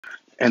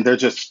and they're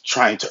just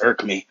trying to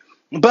irk me.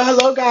 But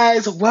hello,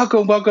 guys.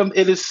 Welcome, welcome.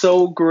 It is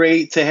so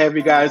great to have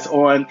you guys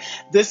on.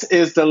 This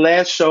is the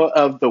last show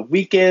of the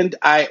weekend.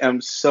 I am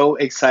so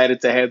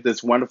excited to have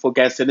this wonderful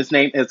guest, and his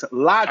name is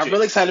Logic. I'm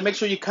really excited. Make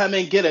sure you come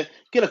in, get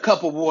a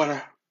cup of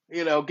water,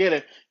 get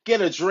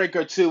a drink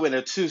or two and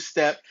a two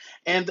step,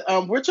 and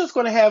we're just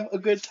going to have a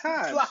good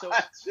time. So,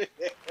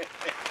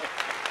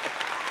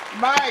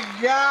 my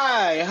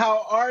guy,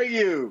 how are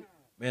you?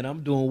 Man,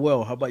 I'm doing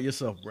well. How about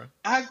yourself, bro?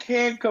 I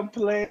can't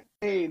complain.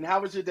 How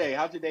was your day?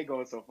 How's your day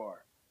going so far?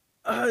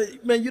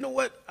 Man, you know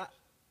what?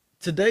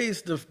 Today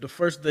is the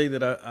first day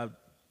that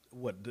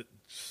what the,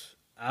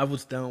 I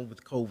was down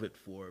with COVID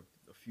for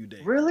a few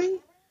days, Really?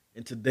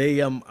 and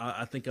today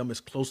I think I'm as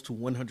close to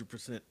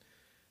 100%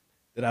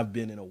 that I've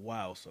been in a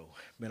while. So,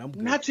 man, I'm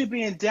good. Not you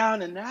being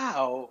down and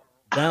out.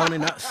 Down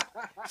and out,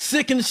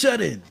 sick and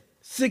shut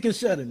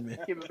in, man.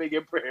 Keep it big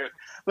in prayers.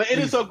 But it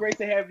is Please so do. great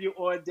to have you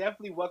on.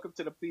 Definitely welcome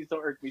to the Please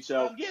Don't Irk Me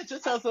show. Yeah,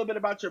 just tell us a little bit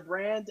about your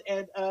brand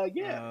and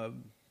yeah.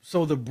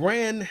 So the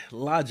brand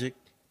Logic,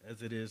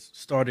 as it is,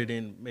 started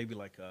in maybe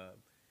like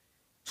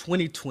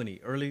 2020,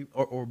 early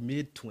or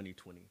mid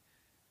 2020,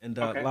 and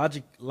Okay.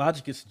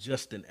 Logic is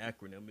just an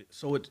acronym.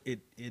 So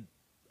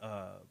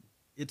uh,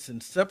 its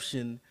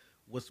inception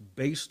was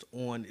based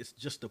on it's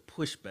just a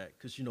pushback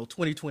because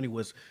 2020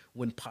 was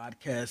when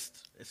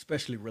podcasts,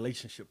 especially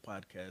relationship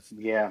podcasts,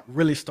 Yeah.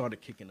 really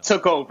started kicking off.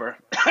 Took over.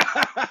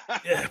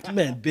 Yeah,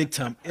 man, big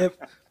time.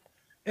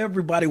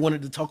 Everybody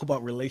wanted to talk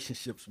about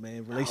relationships,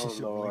 man. Oh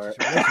Lord.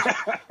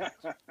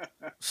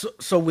 So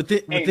Ain't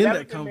within never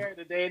that been conversation. married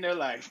a day in their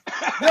life.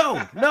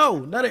 No,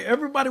 not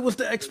everybody was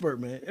the expert,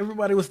 man.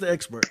 Everybody was the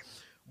expert.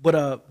 But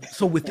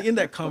so within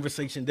that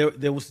conversation,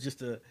 there was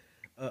just a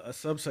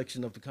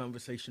subsection of the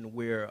conversation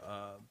where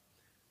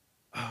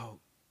oh,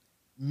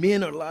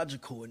 men are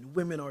logical and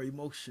women are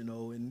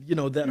emotional, and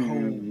that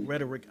whole Mhm.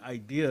 rhetoric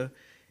idea.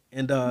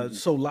 And Mhm.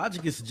 so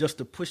logic is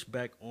just a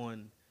pushback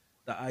on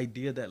the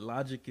idea that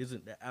logic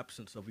isn't the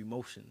absence of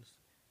emotions,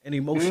 and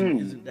emotion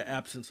isn't Mm. the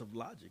absence of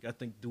logic. I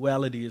think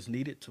duality is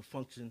needed to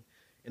function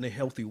in a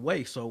healthy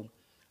way. So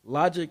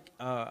logic,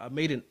 I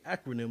made an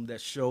acronym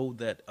that showed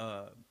that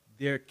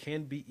there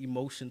can be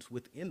emotions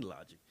within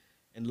logic,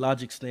 and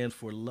logic stands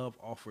for love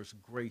offers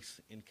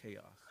grace in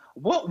chaos.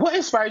 What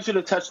inspires you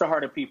to touch the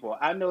heart of people?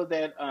 I know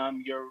that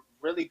you're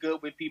really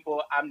good with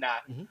people. I'm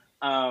not,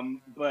 Hmm.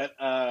 but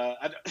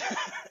I don't,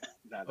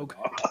 not at Okay.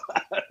 all.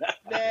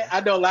 Okay.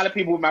 I know a lot of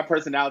people with my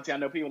personality. I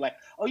know people like,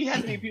 oh, you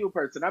have to be a people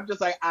person. I'm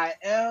just like, I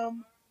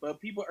am, but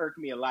people irk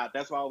me a lot.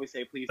 That's why I always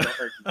say, please don't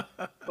irk me.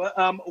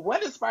 But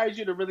what inspires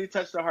you to really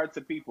touch the hearts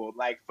of people,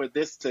 like for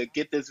this to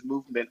get this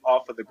movement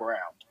off of the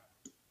ground?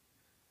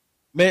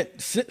 Man,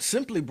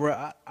 simply,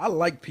 bro, I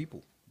like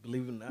people.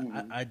 Believe it or not,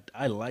 Hmm.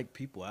 I like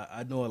people.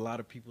 I know a lot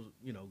of people,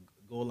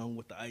 go along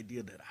with the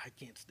idea that I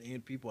can't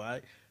stand people.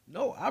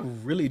 No, I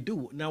really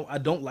do. Now, I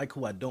don't like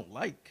who I don't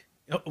like,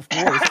 of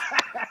course.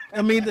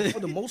 I mean, for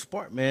the most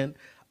part, man,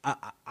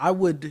 I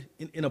would,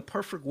 in a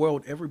perfect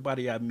world,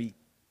 everybody I meet,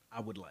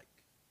 I would like,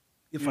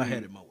 if I had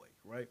Hmm. it my way,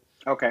 right?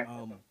 Okay.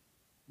 Um,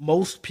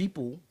 most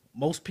people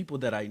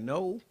that I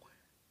know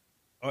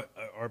are,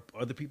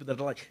 are the people that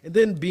I like. And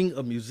then being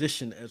a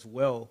musician as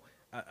well,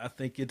 I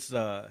think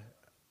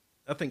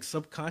I think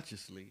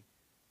subconsciously,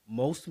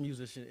 most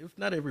musicians, if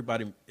not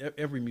everybody,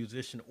 every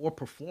musician or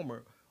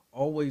performer,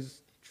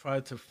 always try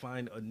to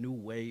find a new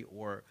way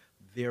or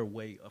their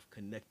way of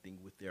connecting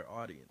with their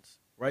audience.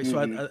 Right,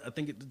 so Hmm. I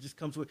think it just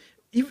comes with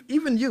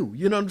even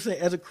you know what I'm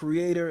saying, as a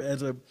creator,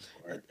 as a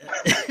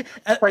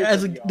Pray for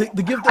as me, y'all.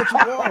 the gift that you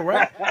are,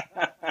 right?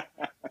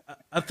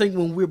 I think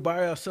when we're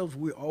by ourselves,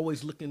 we're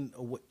always looking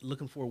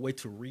for a way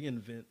to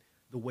reinvent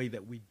the way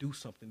that we do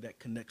something that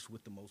connects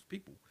with the most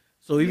people.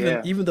 So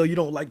Yeah. even though you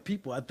don't like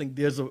people, I think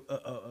there's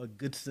a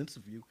good sense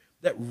of you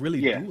that really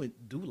Yeah.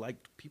 do like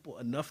people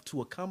enough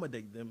to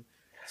accommodate them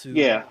to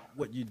Yeah.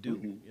 what you do.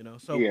 Hmm.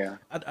 So Yeah.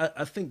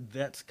 I think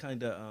that's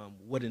kind of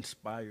what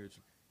inspires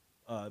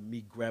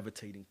me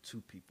gravitating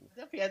to people.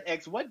 Definitely had to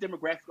ask, what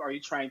demographic are you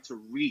trying to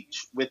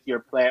reach with your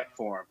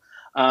platform?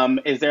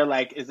 Is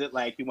it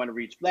like you want to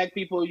reach black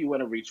people, you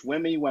want to reach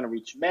women, you want to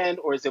reach men,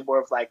 or is it more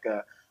of like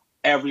a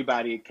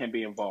everybody can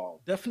be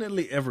involved?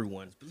 Definitely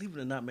everyone. Believe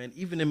it or not, man.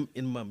 Even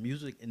in my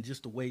music and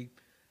just the way,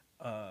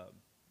 uh,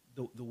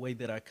 the way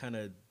that I kind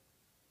of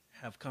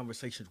have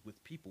conversations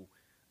with people,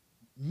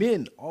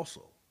 men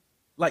also,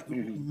 like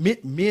Hmm.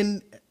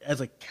 men as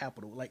a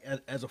capital, like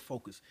as a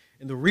focus.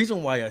 And the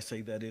reason why I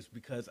say that is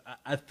because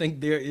I think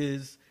there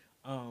is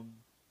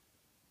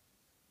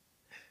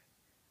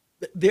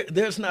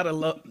there's not a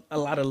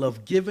lot of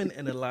love given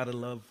and a lot of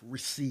love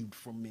received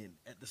from men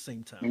at the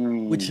same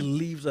time, which Mm.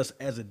 leaves us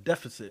as a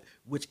deficit,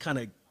 which kind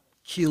of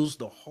kills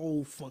the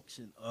whole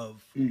function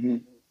of Hmm.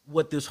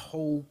 what this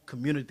whole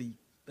community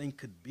thing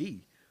could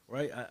be,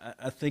 right?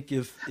 I think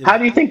if How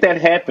do you think that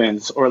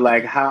happens, or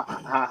like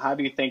how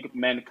do you think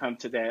men come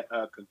to that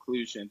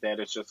conclusion that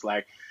it's just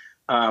like,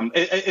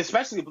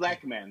 especially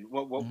black men?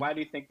 Mhm. Why do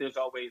you think there's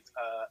always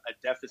a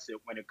deficit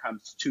when it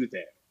comes to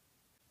that?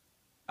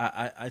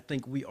 I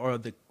think we are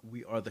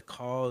the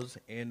cause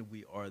and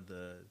we are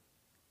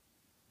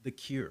the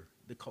cure.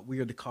 We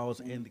are the cause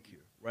and the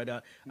cure, right?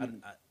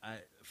 Mhm.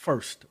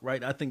 First,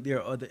 right? I think there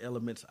are other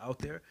elements out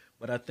there,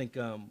 but I think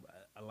a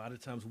lot of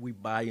times we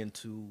buy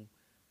into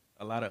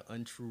a lot of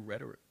untrue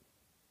rhetoric.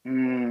 We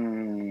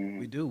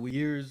Mm, do.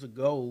 Years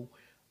ago,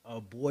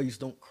 boys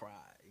don't cry.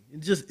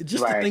 And just the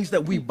right. things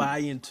that we buy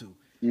into,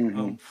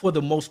 Hmm. for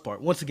the most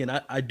part. Once again,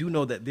 I do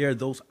know that there are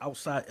those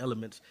outside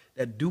elements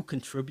that do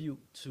contribute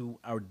to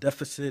our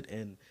deficit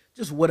and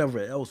just whatever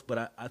else.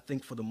 But I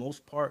think for the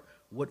most part,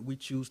 what we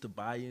choose to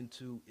buy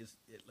into is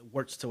it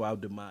works to our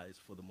demise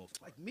for the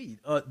most. Like me,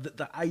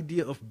 the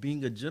idea of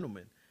being a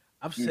gentleman.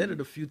 I've said Hmm.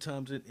 it a few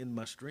times in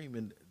my stream,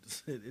 and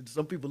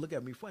some people look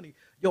at me funny.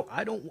 Yo,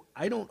 I don't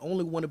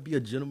only want to be a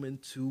gentleman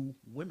to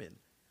women,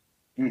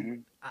 and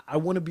Hmm. I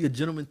want to be a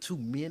gentleman to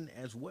men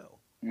as well.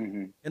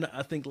 Hmm. And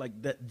I think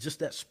like that, just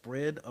that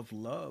spread of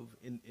love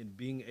and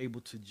being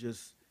able to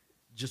just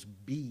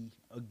be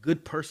a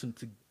good person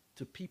to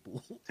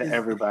people To is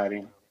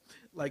everybody.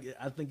 like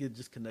I think it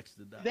just connects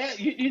the dots. That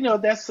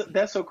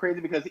that's so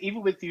crazy because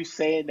even with you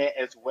saying that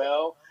as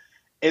well,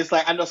 it's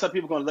like I know some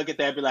people gonna look at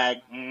that and be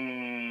like,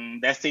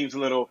 that seems a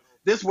little.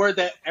 This word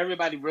that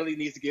everybody really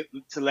needs to get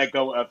to let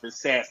go of is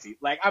sassy.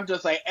 Like I'm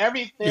just like Yeah,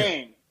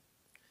 everything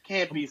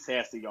can't I'm be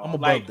sassy, I'm y'all.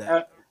 above Like, that.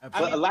 but a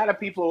Absolutely. lot of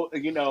people,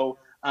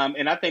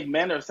 and I think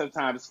men are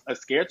sometimes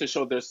scared to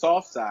show their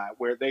soft side,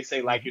 where they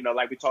say, like, Hmm.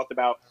 like we talked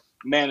about,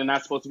 men are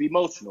not supposed to be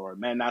emotional, or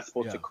men not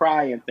supposed to Yeah,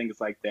 cry, and things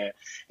like that.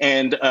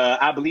 And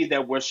I believe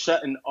that we're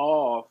shutting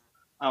off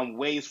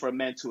ways for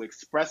men to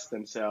express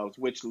themselves,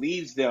 which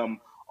leaves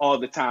them all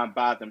the time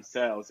by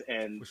themselves,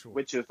 and for sure.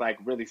 which is like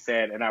really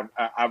sad. And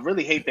I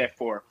really hate that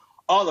for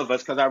all of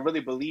us because I really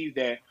believe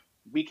that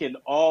we can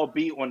all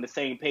be on the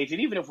same page,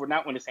 and even if we're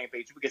not on the same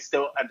page, we can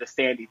still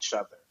understand each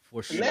other. For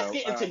Let's sure.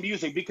 get into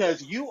music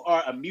because you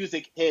are a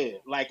music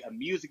head, like a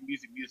music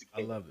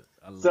I head. love it.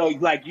 I So love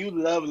it. like you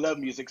love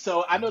music.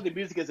 So I know Mhm. the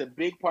music is a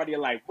big part of your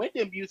life. When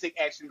did music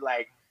actually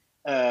like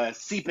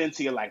seep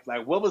into your life?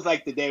 Like what was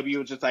like the day where you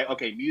were just like,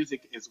 okay,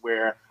 music is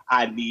where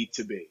I need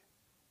to be?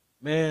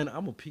 Man,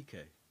 I'm a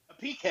PK. A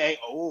PK.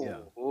 Yeah.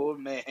 Oh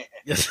man.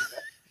 Yes.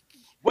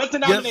 What Yes.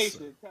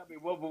 denomination? Tell me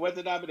what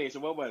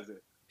denomination? What was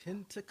it?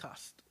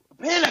 Pentecostal.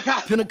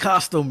 Pentecostal.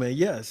 Pentecostal, man.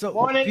 Yeah. So,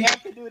 Morning,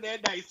 afternoon,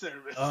 and night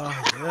service.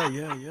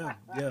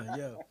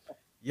 yeah,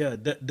 yeah.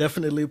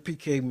 Definitely a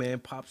PK, man.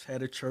 Pops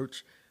had a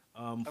church,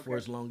 for Okay.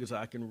 as long as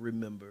I can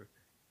remember,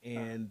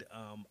 and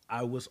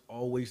I was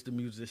always the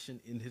musician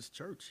in his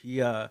church.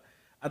 I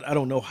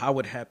don't know how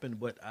it happened,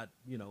 but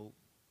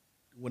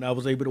when I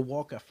was able to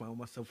walk, I found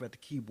myself at the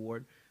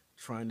keyboard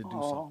trying to do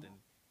Oh. something,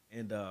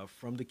 and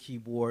from the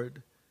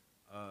keyboard.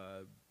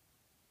 Uh,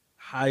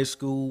 High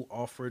school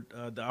offered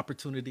the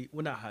opportunity.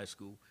 Well, not high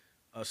school.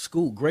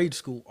 Grade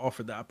school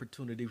offered the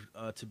opportunity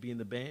to be in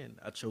the band.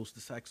 I chose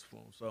the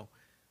saxophone. So,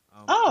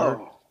 third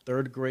Oh.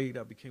 third grade,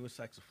 I became a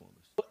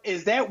saxophonist.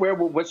 Is that where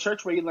what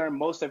church where you learn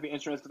most of your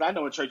instruments? Because I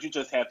know in church you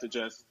just have to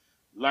just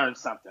learn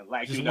something.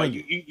 Like Just wing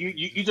you it.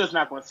 you just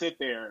not going to sit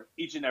there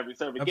each and every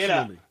service. Get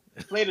up,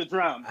 Absolutely. play the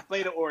drums,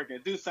 play the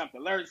organ, do something,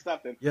 learn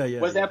something. Yeah, yeah,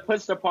 Was yeah. that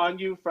pushed upon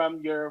you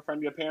from your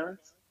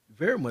parents?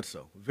 Very much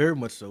so. Very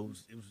much so.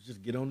 It was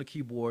just get on the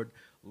keyboard,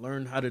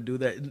 learn how to do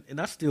that, and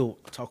I still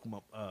talk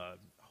about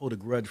hold a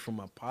grudge from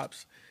my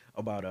pops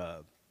about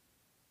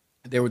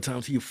there were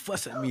times he'd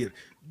fuss at me,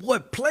 boy,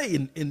 play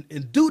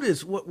and do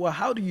this. Well,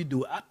 how do you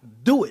do it?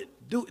 Do it.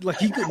 Do it. Like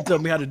he couldn't tell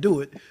me how to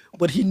do it,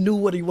 but he knew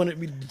what he wanted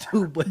me to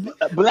do, but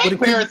Black he couldn't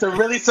parents are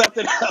really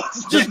something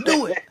else. just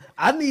do it.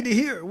 I need to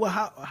hear it. Well,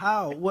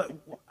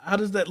 how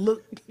does that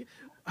look?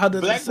 How does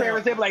it Black sound?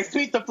 parents, they be like,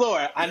 sweep the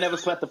floor. I never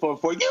swept the floor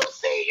before. You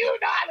see, you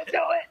know how to do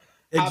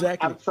it. I'm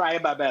Exactly.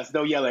 trying my best.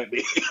 Don't yell at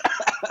me.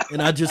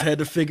 And I just had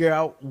to figure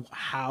out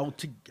how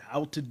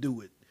to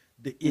do it.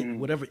 The it, Mm.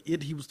 whatever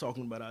it he was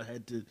talking about, I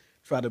had to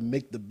try to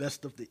make the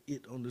best of the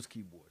it on this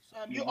keyboard. So.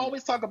 You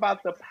always talk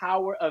about the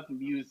power of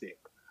music.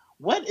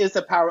 What is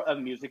the power of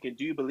music, and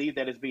do you believe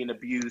that it's being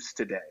abused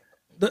today?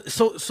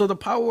 So the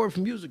power of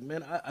music,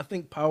 man. I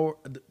think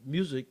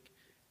music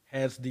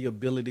has the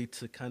ability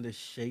to kind of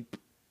shape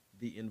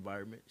the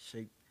environment,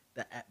 shape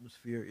the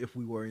atmosphere. If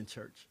we were in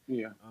church,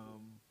 Yeah.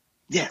 um,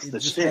 Yes, it the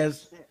just shit,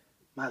 has.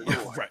 my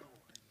lord. Right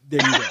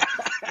there, you go.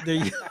 There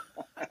you.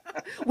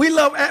 We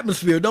love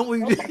atmosphere, don't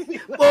we? Okay, we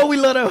Boy, love, we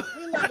love that.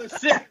 we love the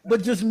shit.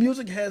 But just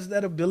music has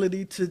that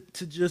ability to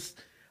just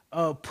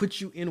put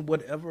you in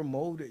whatever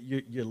mode that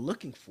you're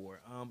looking for.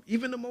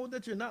 Even the mode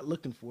that you're not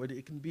looking for,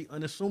 it can be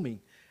unassuming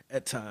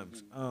at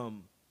times.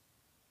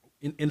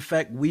 In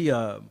fact, we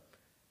on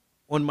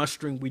my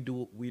string we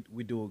do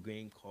a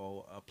game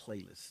called a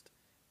playlist,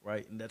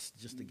 right? And that's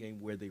just a game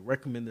where they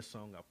recommend the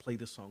song, I play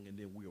the song, and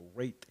then we'll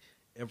rate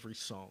every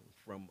song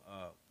from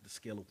the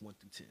scale of 1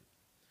 through 10.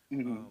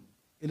 Mhm. Um,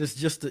 and it's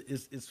just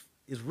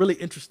it's really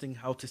interesting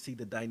how to see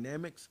the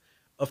dynamics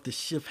of the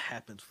shift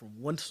happens from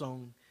one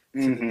song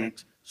to the Mhm.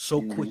 next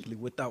so Mhm. quickly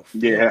without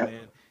fail, Yeah.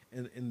 man.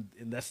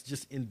 And that's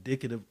just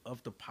indicative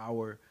of the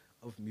power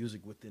of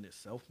music within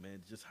itself,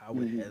 man. Just how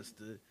it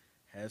Mhm.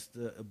 has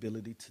the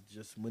ability to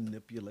just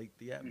manipulate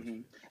the Hmm.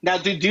 atmosphere. Now,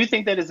 do you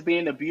think that it's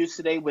being abused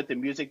today with the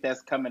music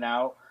that's coming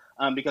out?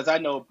 Because I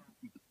know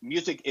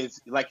music is,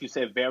 like you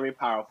said, very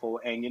powerful,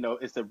 and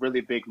it's a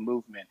really big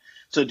movement.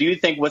 So, do you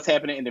think what's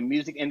happening in the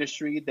music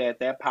industry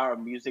that power of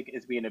music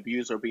is being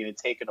abused or being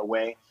taken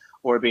away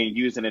or being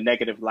used in a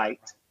negative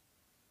light?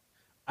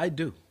 I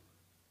do.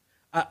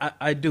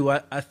 I do.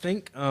 I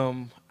think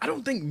I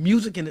don't think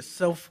music in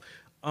itself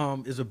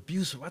is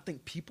abusive. I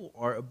think people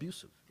are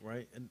abusive,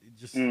 right? And it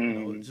just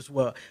Mm, just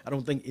well, I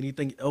don't think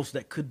anything else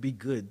that could be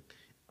good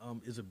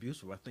is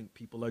abusive. I think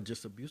people are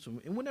just abusive,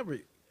 and whenever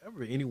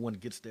ever anyone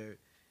gets their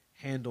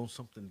hand on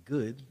something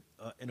good,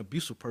 an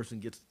abusive person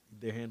gets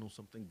their hand on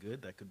something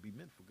good that could be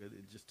meant for good,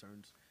 it just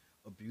turns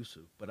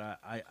abusive. But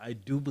I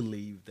do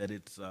believe that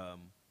it's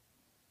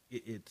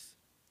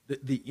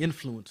the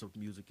influence of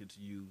music is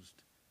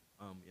used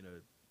in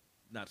a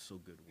not so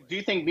good way. do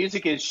you think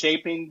music is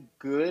shaping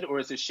good, or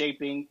is it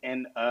shaping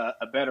in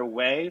a better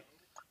way?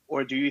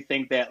 Or do you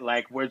think that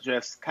like we're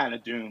just kind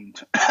of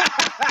doomed?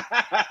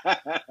 I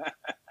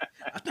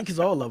think it's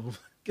all of them,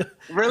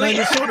 Really? kind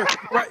of, sort of,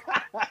 right?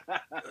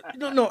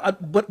 No.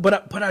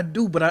 But I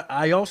do. But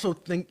I also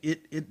think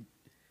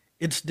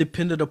it's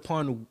dependent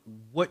upon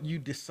what you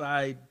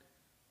decide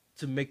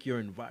to make your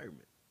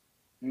environment,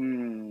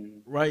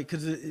 Mm, right?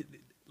 Because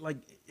like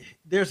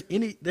there's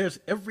any there's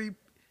everything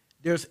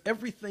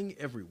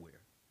everywhere,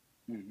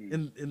 hmm.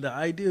 and the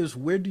idea is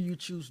where do you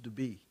choose to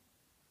be?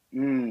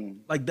 Mm,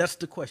 Like that's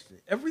the question.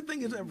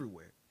 Everything is mhm.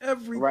 everywhere.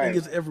 Everything Right.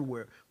 is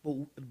everywhere.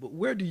 But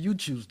where do you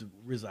choose to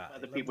reside?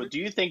 Other Like people. where, Do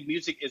you think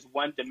music is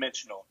one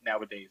dimensional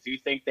nowadays? Do you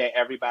think that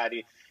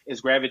everybody is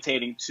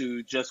gravitating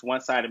to just one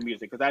side of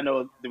music? Because I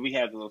know that we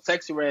have the little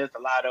sexy reds, the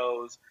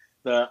lottos,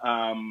 the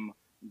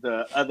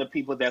other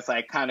people that's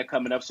like kind of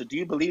coming up. So do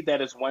you believe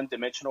that is one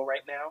dimensional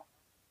right now?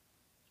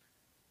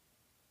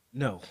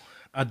 no,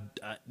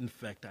 in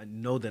fact I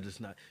know that it's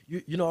not.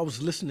 I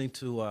was listening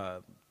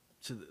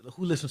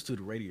who listens to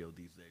the radio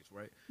these days,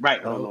 right?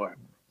 Right. But Oh I Lord.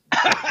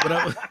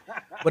 right,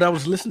 but I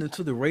was listening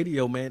to the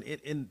radio, man,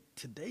 and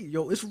today,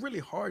 it's really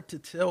hard to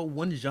tell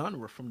one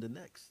genre from the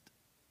next.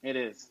 It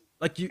is.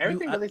 Like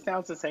Everything really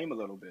sounds the same a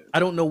little bit. I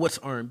don't know what's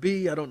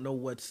R&B. I don't know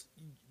what's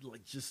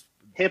like just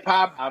Hip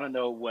hop, I don't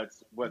know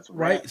what's rap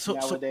right. So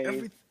nowadays,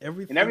 and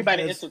everything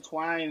everybody has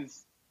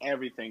intertwines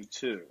everything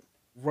too.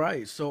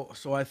 right. So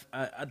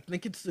I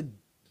think it's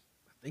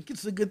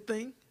a good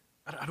thing.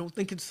 I don't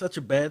think it's such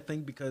a bad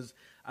thing because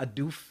I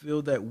do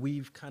feel that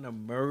we've kind of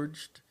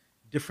merged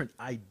different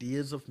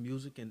ideas of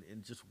music and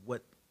just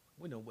what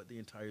what the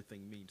entire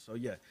thing means. So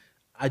yeah,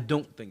 I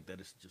don't think that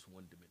it's just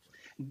one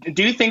dimensional.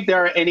 Do you think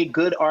there are any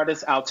good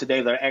artists out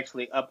today that are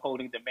actually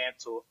upholding the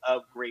mantle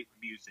of great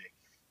music?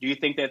 Do you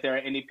think that there are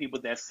any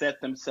people that set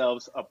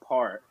themselves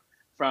apart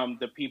from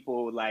the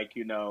people like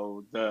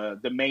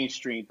the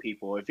mainstream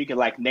people? If you could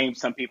like name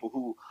some people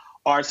who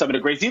are some of the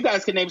greats, you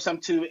guys can name some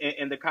too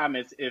in the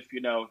comments. If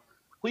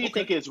who you Okay.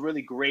 think is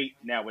really great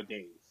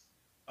nowadays.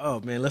 Oh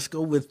man, let's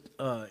go with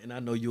and I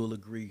know you'll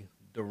agree,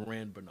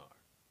 Duran Bernard.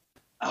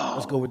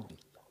 Let's go with Oh,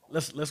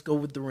 let's go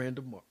with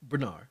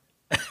Bernard.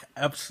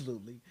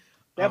 Absolutely.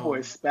 that boy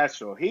is Um,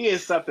 special. He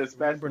is something Duran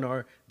special.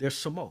 Bernard. There's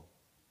Samo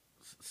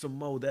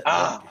that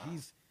Ah,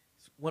 he's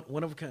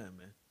one of a kind,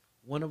 man.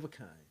 One of a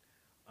kind.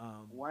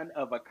 Um, one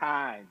of a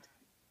kind.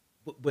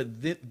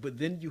 but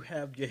then you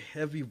have your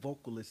heavy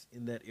vocalist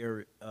in that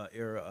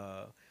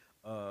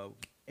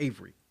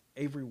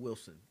Avery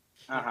Wilson.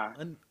 Uh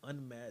huh.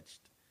 Unmatched.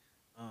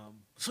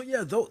 So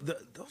yeah, those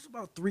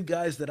about three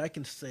guys that I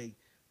can say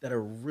that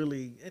are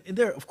really, and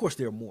there, of course,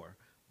 there are more,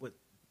 but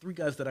three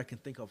guys that I can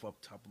think of off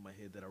the top of my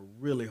head that are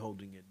really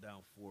holding it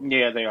down for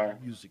Yeah, they are.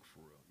 music for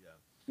real.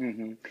 Yeah.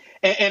 Hmm.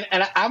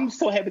 And I'm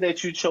so happy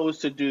that you chose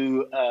to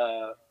do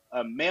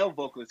a male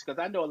vocalist because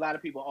I know a lot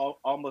of people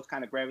almost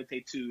kind of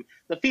gravitate to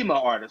the female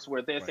artists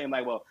where they're Right. saying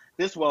like, well,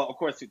 of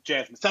course, it's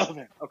Jasmine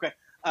Sullivan, okay,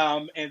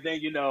 and then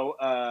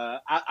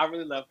I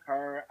really love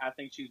her. I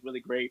think she's really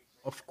great.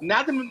 Of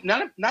Not course.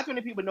 the, not too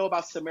many people know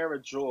about Samara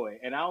Joy,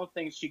 and I don't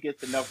think she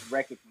gets enough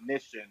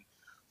recognition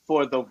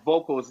for the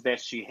vocals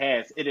that she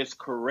has. It is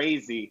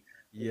crazy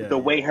Yeah. the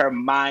Yeah. way her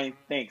mind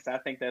thinks. I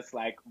think that's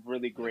like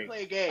really great.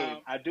 Play a game.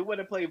 I do want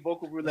to play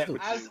vocal Let's roulette do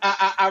with it. you.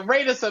 I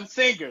rated some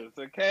singers,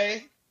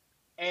 okay,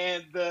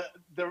 and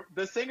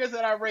the singers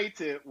that I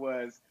rated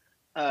was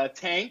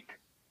Tank,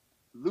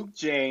 Luke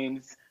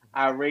James.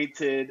 I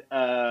rated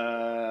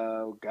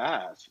oh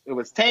gosh, it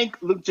was Tank,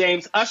 Luke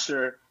James,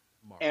 Usher,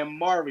 Mario. and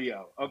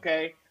Mario.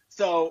 Okay,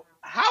 so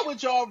how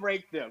would y'all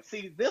rank them?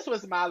 See, this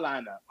was my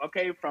lineup.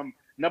 Okay, from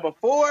number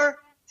four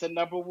to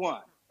number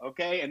one.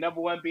 Okay, and number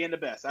one being the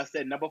best. I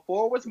said number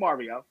four was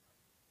Mario.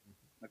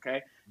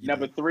 Okay, You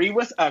number did. three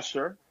was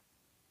Usher.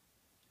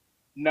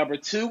 Number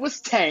two was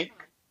Tank.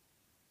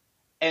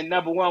 And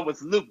number one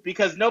was Luke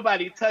because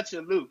nobody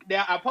touching Luke.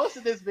 Now I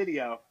posted this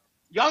video.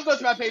 Y'all go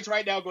to my page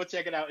right now, go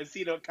check it out and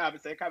see the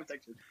comment section. Comment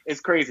section is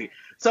crazy.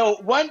 So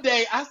one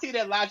day I see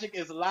that Logic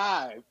is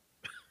live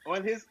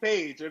on his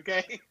page.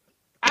 Okay,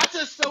 I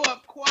just show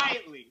up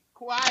quietly,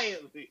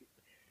 quietly,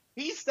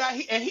 He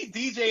started and he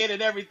DJing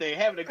and everything,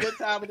 having a good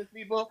time with his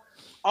people.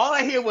 All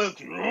I hear was,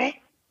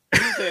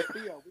 and he said,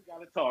 "Theo, we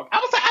gotta talk." I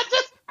was like,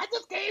 I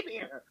just came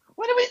here.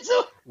 What are we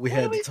doing? We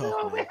What are had to we talk,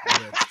 doing? man.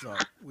 We had to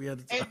talk. We had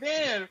to and talk.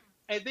 then,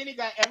 and then he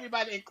got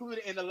everybody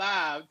included in the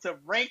live to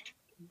rank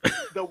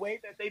the way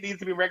that they need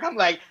to be ranked. I'm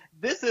like,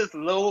 this is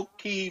low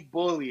key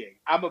bullying.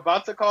 I'm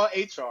about to call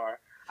HR.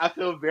 I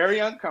feel very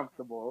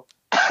uncomfortable.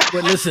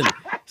 But listen,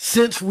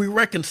 since we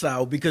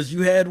reconciled, because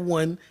you had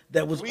one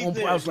that was We on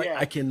point, I did, was like, yes.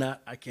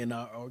 I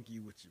cannot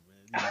argue with you,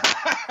 man.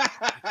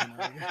 I cannot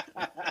argue.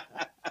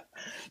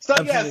 So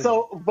yeah, Absolutely.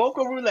 so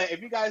vocal roulette.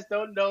 If you guys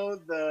don't know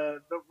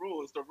the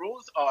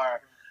rules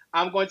are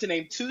I'm going to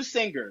name two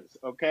singers,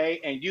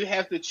 okay, and you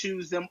have to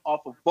choose them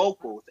off of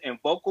vocals and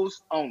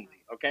vocals only,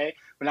 okay.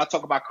 We're not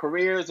talking about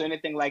careers or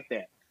anything like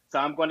that. So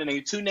I'm going to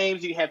name two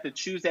names. You have to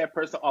choose that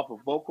person off of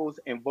vocals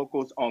and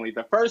vocals only.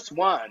 The first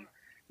one,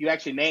 you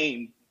actually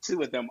named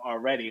two of them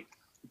already: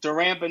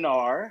 Duran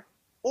Bernard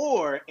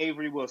or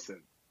Avery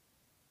Wilson.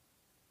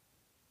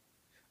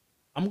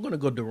 I'm gonna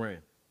go Duran.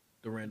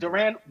 Duran Bernard.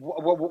 Duran,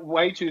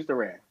 why you choose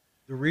Duran?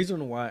 The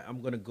reason why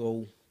I'm gonna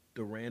go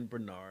Duran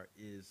Bernard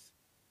is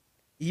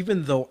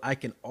even though I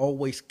can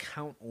always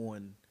count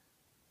on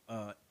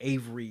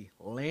Avery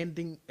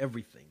landing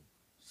everything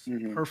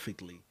Hmm.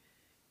 perfectly,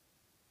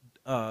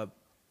 uh,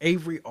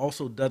 Avery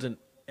also doesn't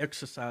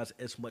exercise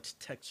as much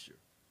texture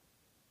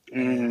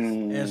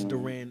as Mm.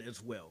 Duran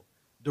as well.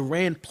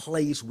 Duran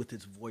plays with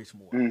his voice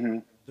more. Hmm.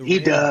 He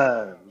Duran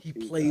does. he He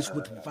plays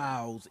with does.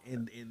 vowels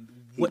and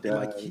He what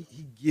like does.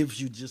 he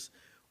gives you just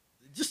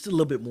a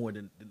little bit more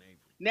than Avery.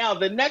 Now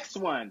the next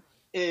one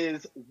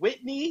is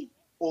Whitney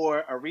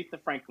or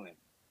Aretha Franklin.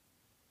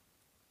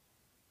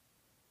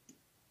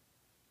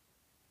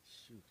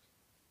 Shoot.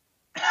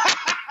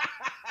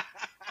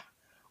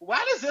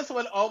 Why does this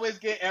one always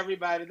get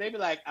everybody? They be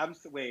like,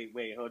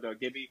 wait, hold on,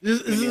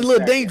 This give is me a a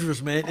little second.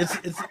 dangerous, man.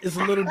 It's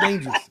a little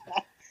dangerous.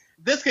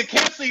 This could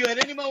cancel you at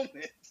any moment.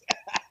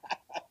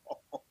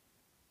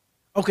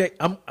 Okay,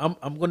 I'm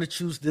gonna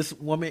choose this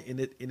woman, and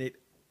it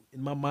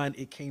in my mind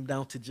it came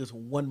down to just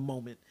one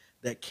moment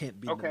that can't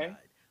be Okay. denied.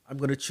 I'm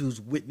gonna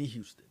choose Whitney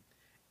Houston,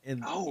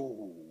 and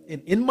Oh.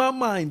 and in my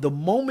mind, the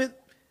moment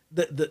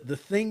the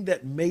thing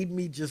that made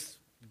me just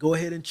go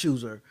ahead and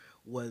choose her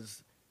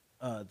was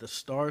the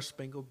Star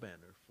Spangled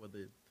Banner for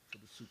the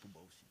Super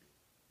Bowl she did.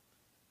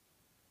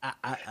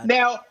 I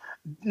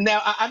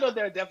Now, I know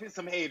there are definitely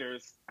some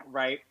haters,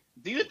 right?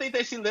 Do you think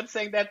that she lip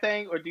synced that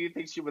thing, or do you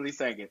think she really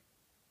sang it,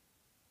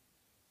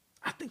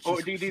 I think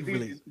or do you, she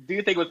really do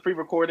you think it was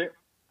pre-recorded?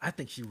 I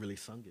think she really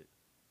sung it.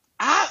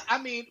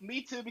 I mean,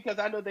 me too, because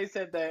I know they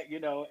said that,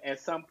 at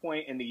some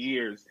point in the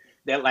years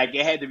that like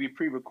it had to be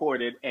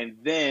pre-recorded and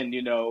then,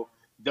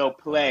 they'll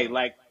play Wow.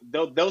 like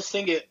they'll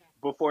sing it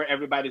before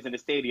everybody's in the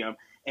stadium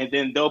and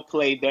then they'll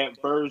play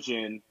that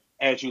version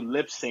as you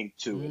lip sync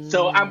to it.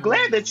 So I'm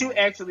glad that you Mm.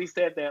 actually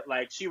said that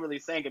like she really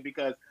sang it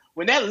because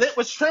when that lip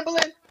was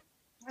trembling,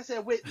 I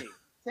said, Whitney,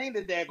 sing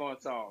the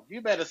daggone song.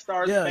 You better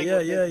start Yeah,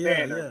 yeah, spangled this yeah, yeah,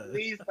 banner. yeah.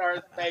 Please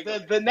start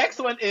spangled. The next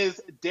one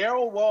is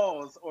Daryl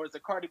Walls or is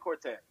it Cardi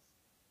Cortez?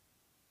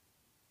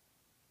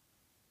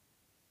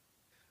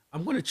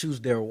 I'm going to choose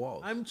Daryl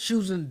Walls. I'm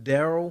choosing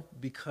Daryl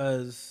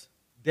because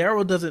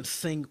Daryl doesn't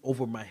sing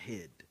over my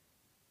head.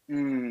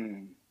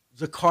 Mm.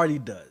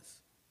 Zacardi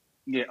does.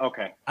 Yeah,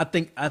 okay. I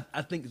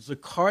think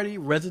Zacardi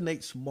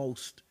resonates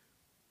most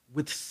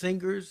with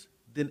singers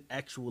than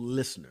actual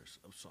listeners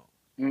of songs.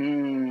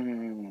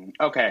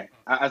 Okay.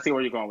 I see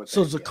where you're going with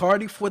So that. Yeah.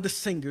 Zacardi for the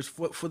singers,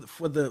 for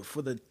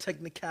the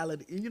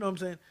technicality, you know what I'm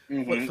saying?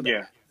 For the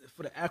Yeah.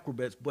 for the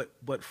acrobats, but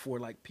for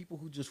like people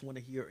who just want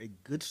to hear a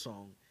good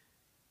song,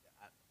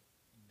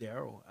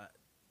 Daryl,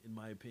 in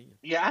my opinion,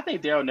 Yeah, I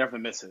think Daryl never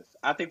misses.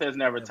 I think there's he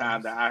never a never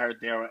time that misses. I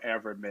heard Daryl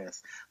ever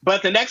miss.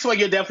 But the next one,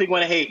 you're definitely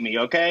going to hate me,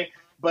 okay?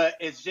 But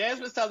it's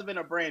Jasmine Sullivan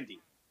or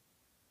Brandy.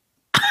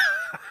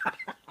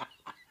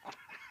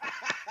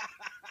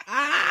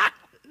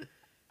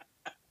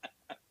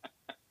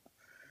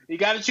 You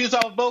got to choose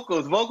off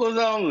vocals. Vocals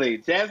only.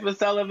 Jasmine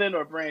Sullivan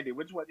or Brandy.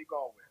 Which one you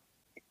going with?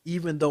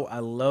 Even though I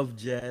love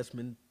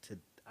Jasmine,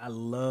 I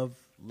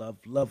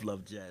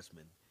love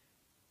Jasmine.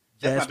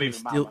 That's my Jasmine baby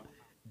still, mama.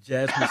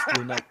 Jasmine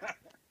still not,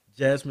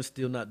 Jasmine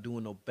still not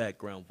doing no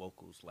background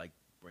vocals like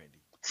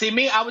Brandy. See,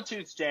 me, I would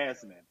choose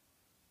Jasmine.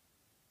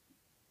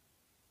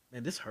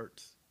 Man, this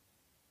hurts.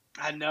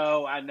 I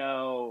know.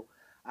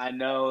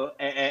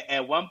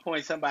 At one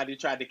point, somebody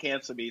tried to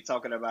cancel me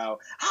talking about,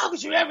 how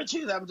could you ever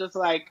choose? I'm just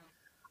like,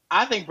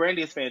 I think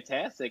Brandy is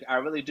fantastic. I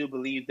really do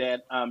believe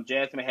that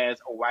Jasmine has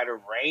a wider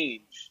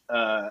range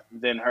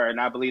than her,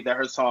 and I believe that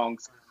her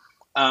songs.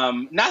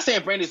 Not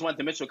saying Brandy's one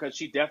dimensional because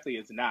she definitely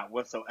is not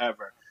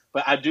whatsoever,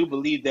 but I do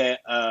believe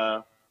that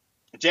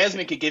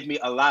Jasmine can give me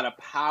a lot of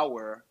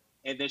power,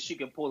 and then she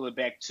can pull it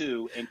back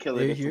too and kill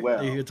it as They're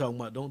well. here talking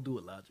about don't do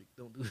it, Logic.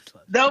 Don't do it,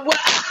 Logic. No, what?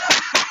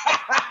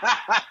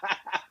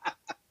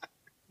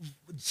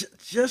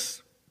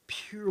 Just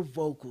pure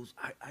vocals.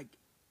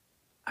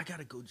 I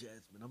gotta go,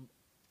 Jasmine.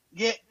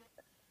 Yeah,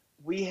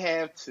 We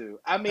have to.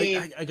 I I, mean,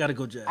 I I gotta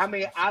go Jasmine. I'm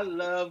I sorry.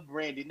 love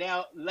Brandy.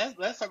 Now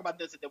let's talk about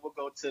this, and then we'll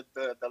go to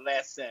the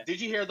last set.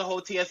 Did you hear the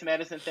whole T.S.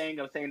 Madison thing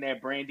of saying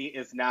that Brandy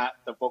is not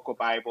the vocal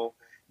Bible,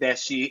 that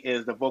she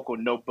is the vocal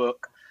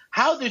notebook?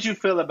 How did you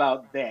feel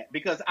about that?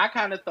 Because I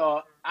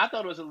thought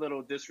it was a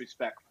little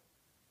disrespectful.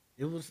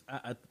 It was.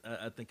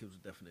 I think it was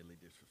definitely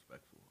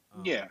disrespectful.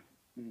 Yeah.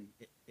 Mhm.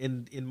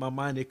 In my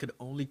mind, it could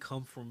only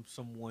come from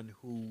someone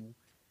who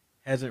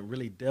hasn't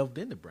really delved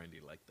into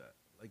Brandy like that.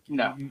 Like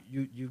No.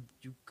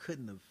 you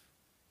couldn't have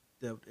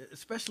delved,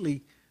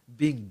 especially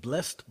being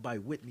blessed by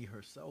Whitney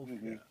herself.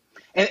 Hmm. Yeah.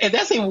 And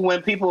that's even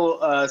when people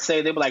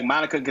say they be like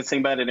Monica can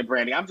sing better than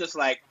Brandy. I'm just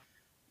like,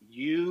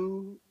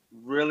 you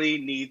really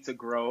need to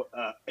grow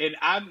up, and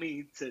I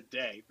mean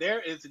today. There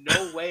is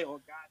no way on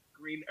God's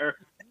green earth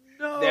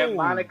that No.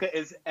 Monica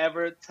is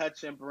ever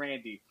touching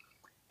Brandy.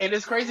 And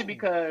it's crazy No.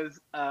 because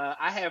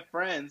I have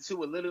friends who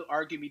would literally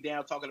argue me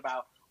down talking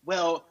about,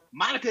 well,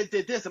 Monica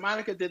did this and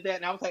Monica did that,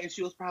 and I was like, and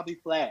she was probably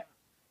flat.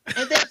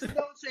 And that's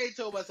no shade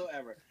to her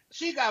whatsoever.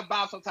 She got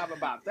bops on top of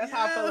bops. Yeah. That's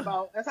how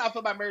I feel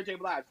about Mary J.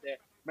 Blige. That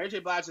Mary J.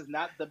 Blige is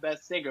not the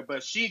best singer,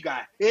 but she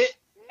got hit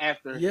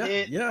after Yeah.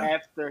 hit Yeah.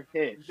 after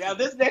hit. For Now sure.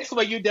 this next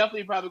one, you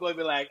definitely probably going to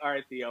be like, all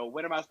right, Theo,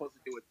 what am I supposed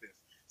to do with this?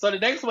 So the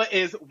next one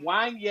is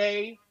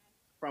Wanye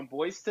from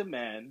Boys to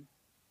Men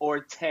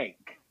or Tank.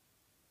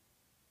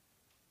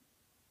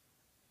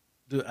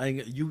 Dude,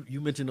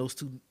 you mentioned those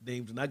two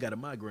names and I got a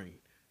migraine.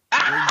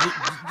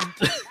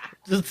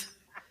 Just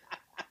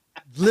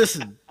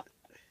listen.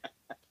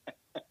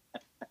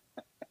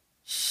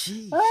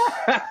 Sheesh.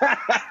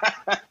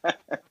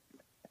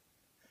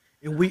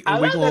 I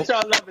And we love going that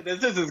y'all loving this.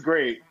 This is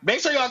great.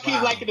 Make sure y'all keep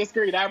wow. liking the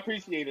screen. I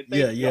appreciate it.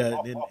 Yeah, Thank yeah,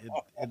 y'all.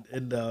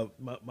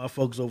 my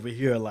folks over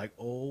here are like,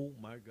 oh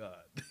my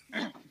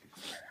god.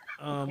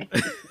 um,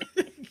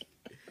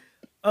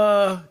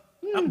 uh,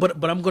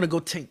 but I'm gonna go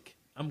Tink.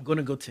 I'm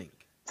gonna go Tink.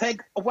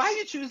 Tank, why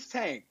you choose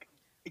Tank?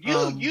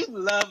 Um, You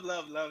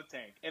love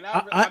Tank, and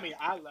I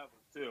I love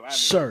him too. I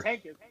mean, sir,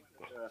 Tank is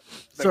one of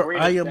the sir,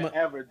 I greatest am, to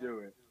ever do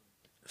it.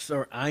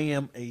 sir, I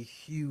am a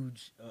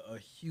huge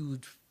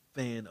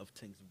fan of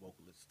Tink's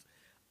vocalist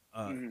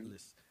Hmm.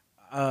 list.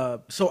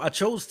 So I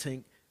chose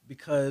Tink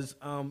because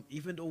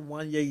even though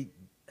Wanye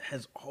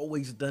has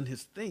always done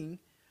his thing,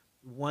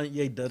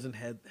 Wanye doesn't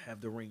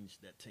have the range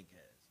that Tink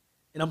has,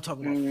 and I'm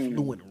talking about Mm.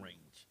 fluent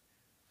range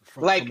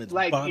from its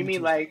Like you bottom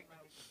mean to its like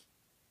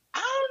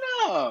I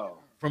don't know.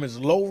 from its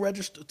low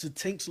register to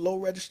Tink's low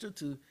register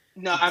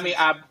No, to I mean Tink's.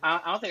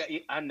 I don't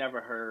think I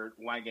never heard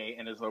Wanye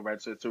in his low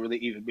register to really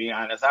even be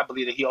honest. I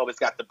believe that he always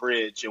got the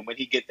bridge, and when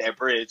he get that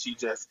bridge, he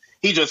just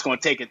gonna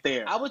take it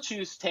there. I would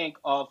choose Tank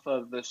off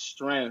of the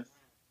strength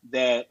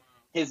that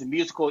his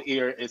musical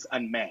ear is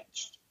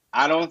unmatched.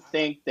 I don't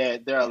think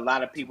that there are a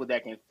lot of people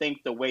that can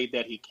think the way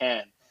that he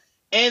can,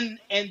 and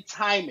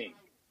timing.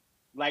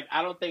 Like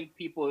I don't think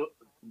people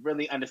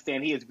really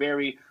understand. He is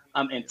very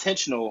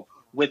intentional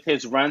with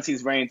his runs.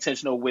 He's very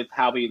intentional with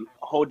how he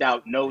hold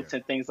out Yeah. notes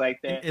and things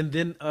like that. And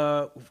then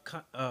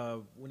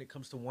when it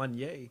comes to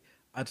Wanye,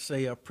 I'd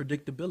say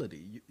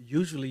predictability.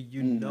 Usually,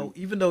 Hmm.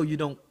 even though you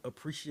don't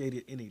appreciate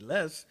it any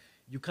less,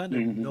 you kind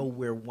of Hmm. know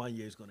where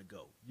Wanye is going to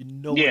go. You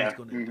know what he's Yeah.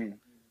 going to do. Hmm. So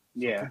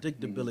Yeah. Hmm.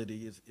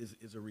 predictability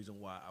is a reason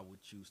why I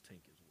would choose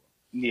Tank as well.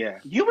 Yeah.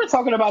 You were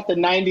talking about the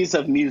 90s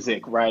of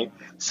music, right?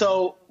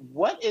 So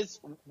what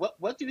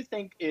do you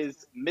think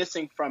is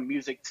missing from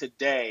music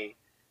today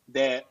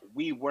that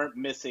we weren't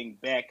missing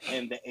back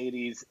in the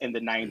 80s and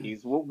the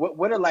 90s?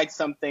 What are like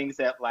some things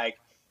that like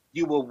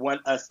you will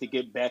want us to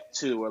get back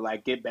to, or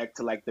like get back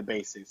to like the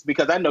basics?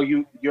 Because I know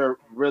you're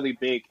really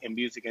big in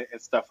music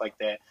and stuff like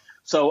that.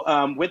 So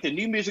with the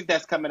new music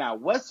that's coming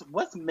out, what's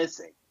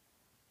missing?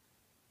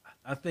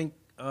 I think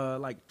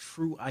like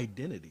true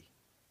identity,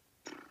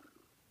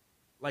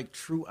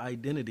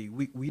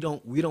 We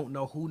don't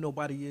know who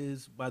nobody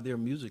is by their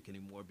music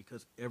anymore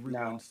because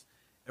No.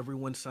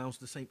 everyone sounds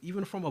the same,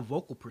 even from a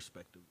vocal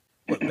perspective.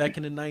 But back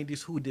in the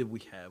 '90s, who did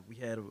we have?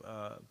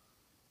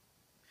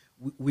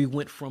 We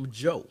went from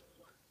Joe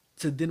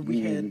to then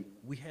Mm.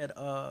 we had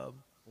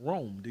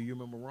Rome. Do you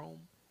remember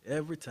Rome?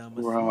 Every time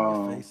I see your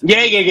Wrong. face, it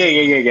Yeah, yeah, makes yeah, me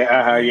yeah, yeah, yeah.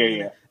 wanna Yeah, live in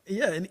yeah. it.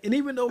 Yeah, and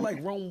even though like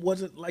Rome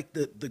wasn't like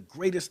the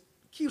greatest,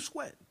 Keith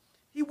Sweat,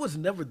 he was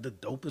never the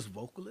dopest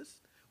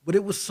vocalist, but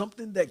it was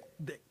something that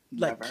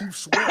like Never. Keith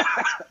Sweat,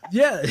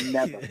 yeah,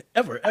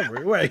 Never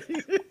ever, right.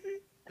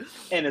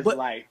 in his but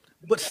life.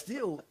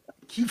 still,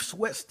 Keith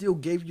Sweat still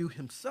gave you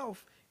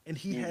himself, and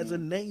he has a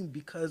Hmm. name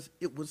because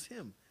it was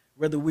him.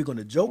 Whether we're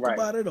gonna joke Right.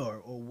 about it or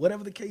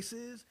whatever the case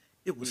is,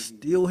 it was Hmm.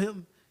 still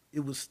him.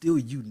 It was still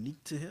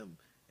unique to him,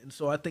 and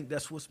so I think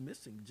that's what's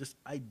missing: just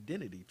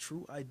identity,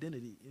 true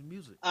identity in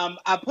music.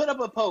 I put up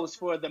a post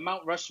for the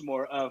Mount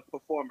Rushmore of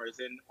performers,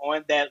 and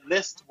on that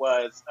list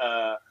was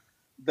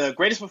the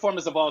greatest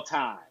performers of all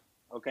time.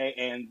 Okay,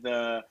 and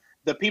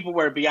the people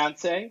were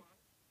Beyonce,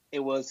 it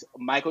was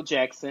Michael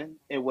Jackson,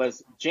 it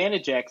was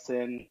Janet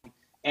Jackson,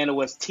 and it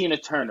was Tina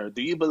Turner.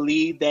 Do you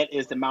believe that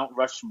is the Mount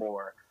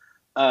Rushmore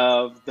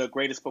of the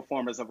greatest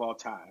performers of all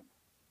time?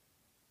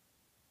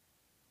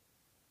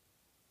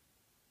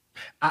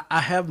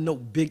 I have no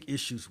big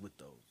issues with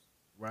those,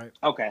 right?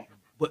 Okay.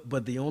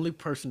 But the only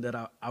person that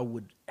I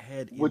would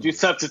had Would in you there,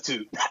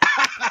 substitute?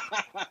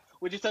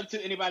 Would you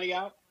substitute anybody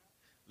out?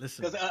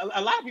 Because listen,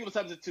 a lot of people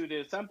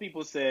substituted. Some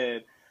people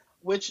said,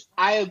 which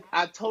I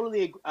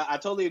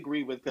totally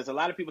agree with. Because a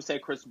lot of people say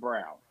Chris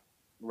Brown,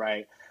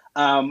 right?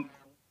 Um,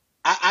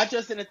 I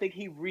just didn't think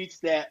he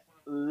reached that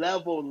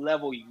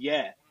level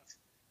yet.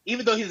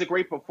 Even though he's a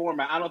great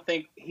performer, I don't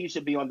think he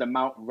should be on the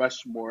Mount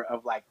Rushmore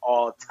of like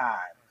all time.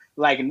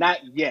 Like not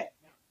yet.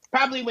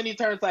 Probably when he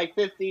turns like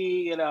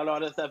 50, and all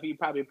that stuff, he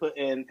probably put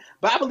in.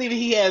 But I believe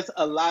he has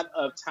a lot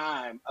of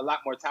time, a lot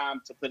more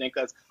time to put in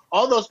because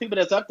all those people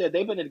that's up there,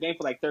 they've been in the game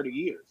for like 30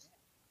 years,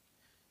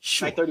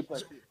 like sure. 30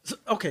 plus years.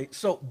 Okay,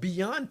 so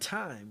beyond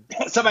time,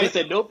 Somebody what?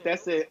 said, nope,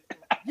 that's it.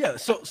 Yeah,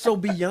 so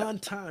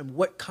beyond time,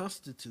 what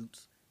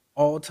constitutes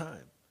all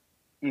time?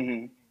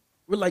 Hmm.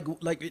 We're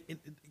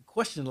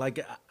question. Like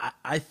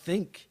I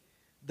think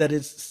that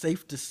it's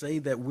safe to say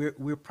that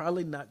we're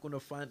probably not going to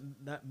find,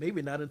 not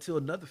maybe not until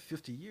another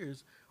 50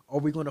 years are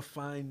we going to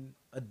find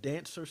a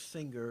dancer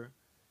singer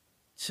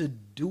to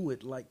do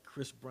it like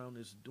Chris Brown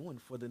is doing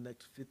for the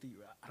next 50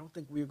 years. I don't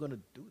think we're going to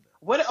do that.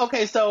 What?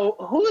 Okay, so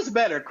who's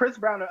better, Chris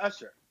Brown or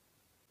Usher?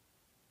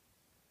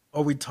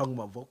 Are we talking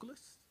about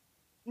vocalists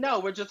No,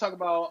 we're just talking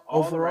about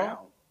all overall?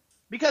 around.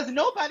 Because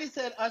nobody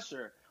said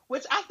Usher,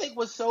 which I think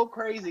was so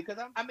crazy. Because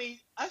I mean,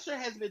 Usher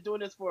has been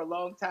doing this for a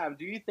long time.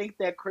 Do you think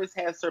that Chris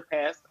has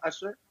surpassed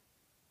Usher?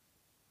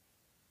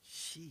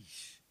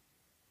 Sheesh.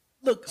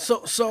 Look,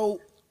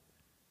 so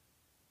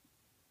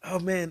oh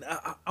man,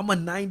 I'm a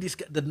 '90s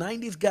guy. The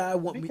 '90s guy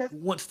Because,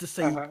 wants to uh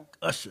say huh.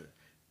 Usher,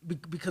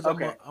 because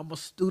Okay. I'm a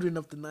student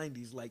of the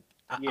 '90s. Like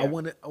Yeah.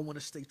 I want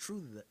to stay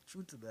true to that,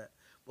 true to that.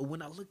 But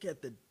when I look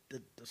at the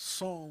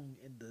song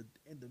and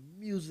the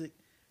music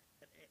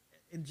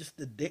and just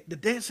the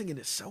dancing in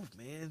itself,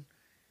 man,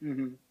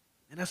 Hmm.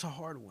 and that's a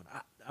hard one.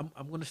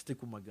 I'm gonna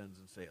stick with my guns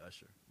and say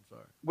Usher. I'm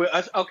sorry. Well,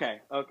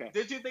 okay. Okay.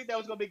 Did you think that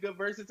was going to be good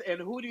verses? And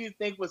who do you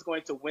think was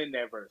going to win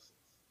that verses?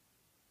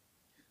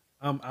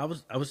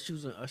 I was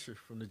choosing Usher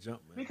from the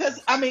jump, man. I'm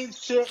Because I sorry. mean,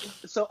 should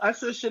so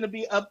Usher shouldn't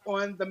be up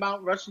on the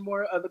Mount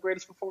Rushmore of the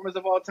greatest performers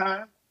of all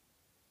time?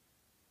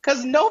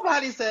 Because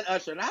nobody said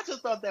Usher, and I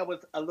just thought that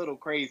was a little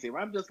crazy.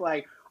 I'm just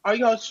like, are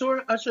y'all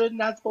sure Usher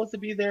not supposed to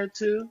be there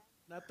too?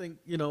 And I think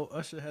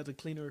Usher has a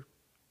cleaner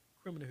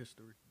criminal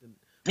history than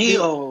we.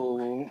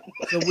 Yo,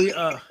 So we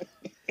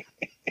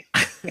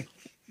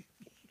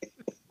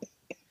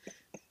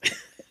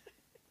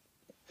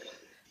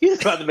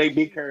he's about to make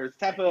me curse.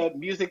 Type of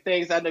music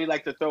things. I know you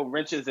like to throw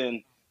wrenches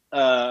and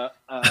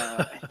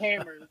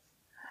hammers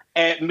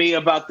at me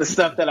about the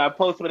stuff that I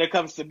post when it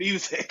comes to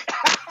music.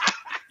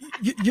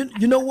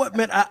 you know what,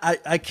 man?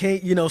 I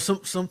can't.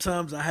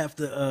 Sometimes I have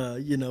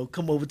to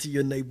come over to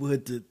your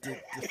neighborhood to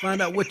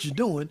find out what you're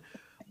doing.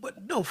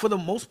 But no, for the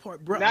most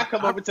part, bro, Not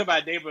come over to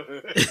my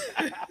neighborhood.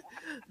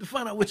 to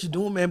find out what you're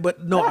doing, man.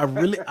 But no,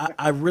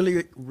 I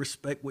really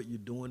respect what you're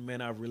doing,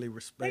 man. I really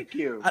respect. Thank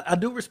you. I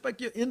do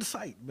respect your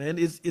insight, man.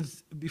 It's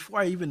before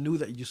I even knew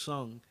that you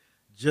sung,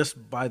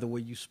 just by the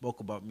way you spoke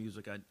about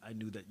music, I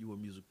knew that you were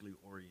musically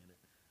oriented.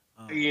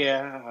 Um,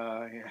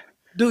 Yeah, yeah.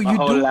 dude, My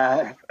whole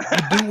life.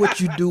 you do what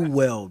you do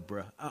well,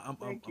 bro.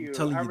 Thank I'm you.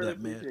 telling I you really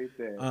that, man. appreciate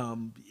that.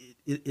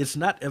 It's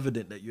not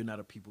evident that you're not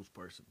a people's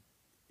person.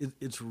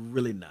 It's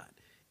really not.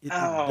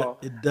 Oh,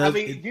 It I does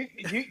it. mean,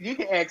 you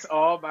can ask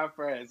all my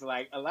friends.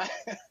 Like a lot.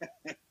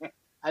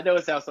 I know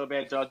it sounds so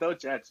bad, y'all. Don't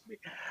judge me.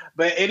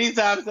 But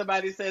anytime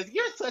somebody says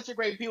you're such a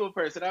great people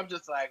person, I'm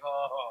just like,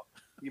 oh,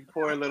 you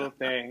poor little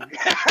thing.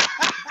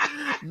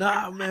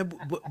 Nah, man,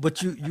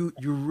 but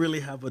you really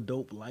have a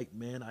dope light,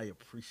 man. I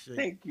appreciate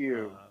Thank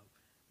you.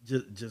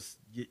 just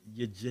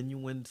your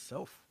genuine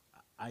self.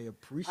 I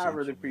I appreciate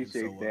really you, man.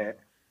 appreciate So that.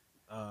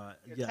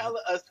 yeah, Tell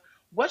us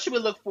what should we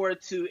look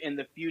forward to in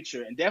the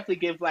future, and definitely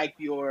give like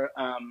your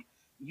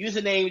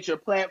usernames, your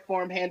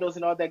platform handles,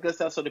 and all that good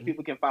stuff, so that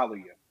people can follow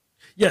you.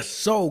 yes.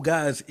 So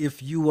guys,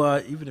 if you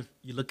even if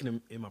you're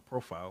looking in my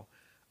profile,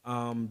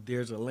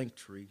 there's a link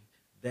tree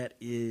that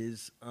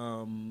is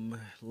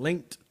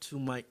linked to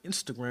my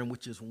Instagram,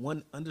 which is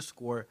one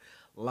underscore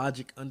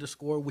logic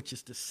underscore, which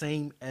is the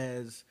same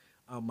as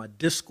my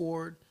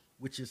Discord,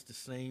 which is the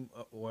same,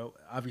 well,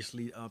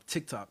 obviously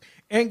TikTok.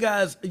 And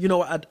guys,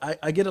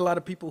 I get a lot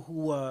of people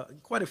who,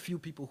 quite a few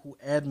people who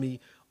add me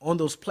on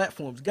those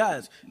platforms.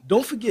 Guys,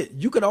 don't forget,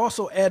 you could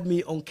also add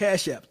me on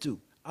Cash App too.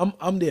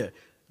 I'm there.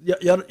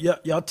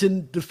 Y'all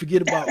tend to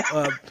forget about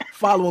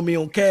following me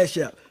on Cash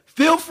App.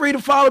 Feel free to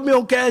follow me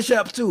on Cash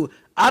App too.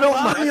 I don't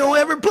Follow mind me. me on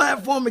every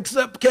platform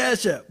except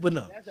Cash App, but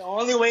no. That's the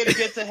only way to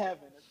get to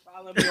heaven. Is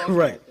follow me on Cash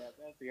Right. App.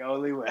 That's the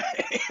only way.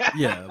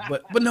 Yeah,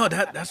 but no,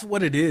 that's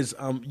what it is.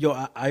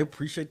 I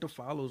appreciate the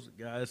follows,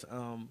 guys.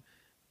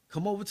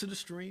 Come over to the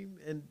stream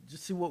and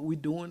just see what we're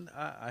doing.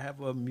 I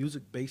have a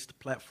music based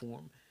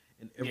platform,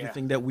 and Yeah.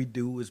 everything that we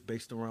do is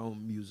based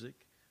around music.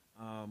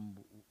 Um,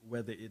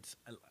 Whether it's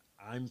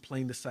I'm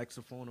playing the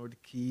saxophone or the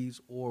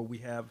keys, or we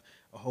have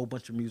a whole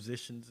bunch of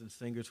musicians and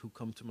singers who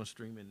come to my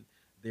stream and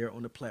there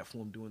on the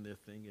platform doing their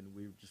thing, and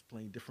we're just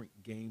playing different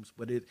games.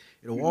 But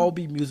it'll Mhm. all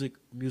be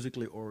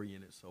musically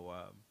oriented. So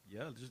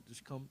yeah,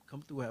 just come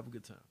through, have a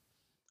good time.